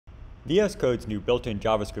VS Code's new built-in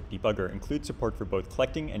JavaScript debugger includes support for both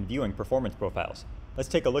collecting and viewing performance profiles. Let's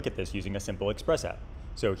take a look at this using a simple Express app.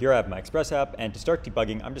 So here I have my Express app, and to start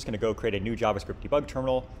debugging, I'm just going to go create a new JavaScript debug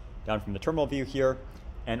terminal down from the terminal view here.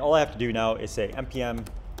 And all I have to do now is say npm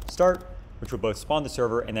start, which will both spawn the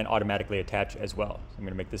server and then automatically attach as well. So I'm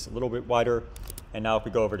going to make this a little bit wider. And now if we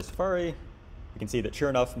go over to Safari, we can see that sure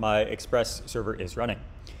enough, my Express server is running.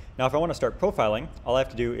 Now if I want to start profiling, all I have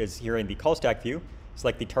to do is here in the call stack view,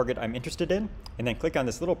 select the target I'm interested in, and then click on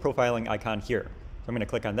this little profiling icon here. So I'm going to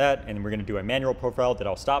click on that, and we're going to do a manual profile that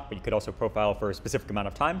I'll stop, but you could also profile for a specific amount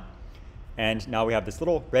of time. And now we have this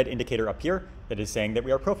little red indicator up here that is saying that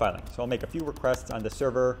we are profiling. So I'll make a few requests on the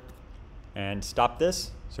server and stop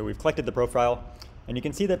this. So we've collected the profile. And you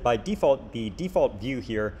can see that by default, the default view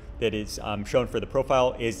here that is shown for the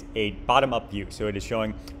profile is a bottom-up view. So it is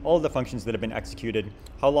showing all of the functions that have been executed,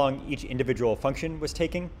 how long each individual function was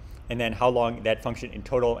taking, and then how long that function in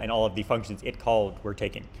total and all of the functions it called were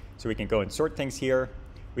taking. So we can go and sort things here.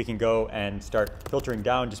 We can go and start filtering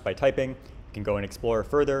down just by typing. We can go and explore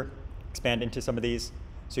further, expand into some of these.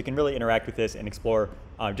 So you can really interact with this and explore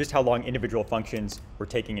just how long individual functions were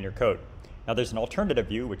taking in your code. Now there's an alternative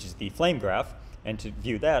view, which is the flame graph. And to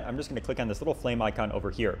view that, I'm just going to click on this little flame icon over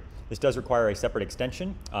here. This does require a separate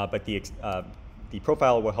extension, but the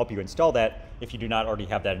profile will help you install that if you do not already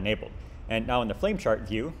have that enabled. And now in the flame chart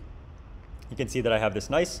view, you can see that I have this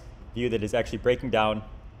nice view that is actually breaking down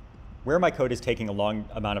where my code is taking a long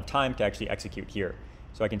amount of time to actually execute here.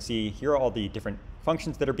 So I can see here are all the different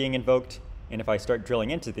functions that are being invoked. And if I start drilling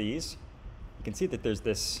into these, you can see that there's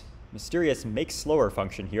this mysterious make slower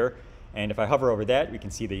function here. And if I hover over that, we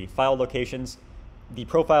can see the file locations. The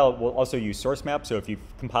profile will also use source map. So if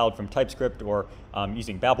you've compiled from TypeScript or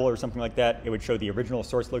using Babel or something like that, it would show the original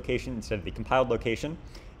source location instead of the compiled location.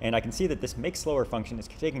 And I can see that this make slower function is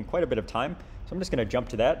taking quite a bit of time. So I'm just going to jump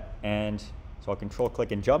to that. And so I'll control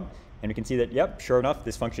click and jump. And we can see that, yep, sure enough,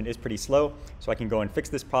 this function is pretty slow. So I can go and fix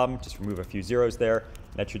this problem, just remove a few zeros there.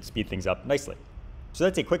 That should speed things up nicely. So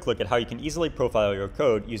that's a quick look at how you can easily profile your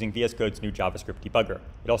code using VS Code's new JavaScript debugger.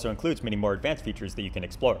 It also includes many more advanced features that you can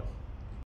explore.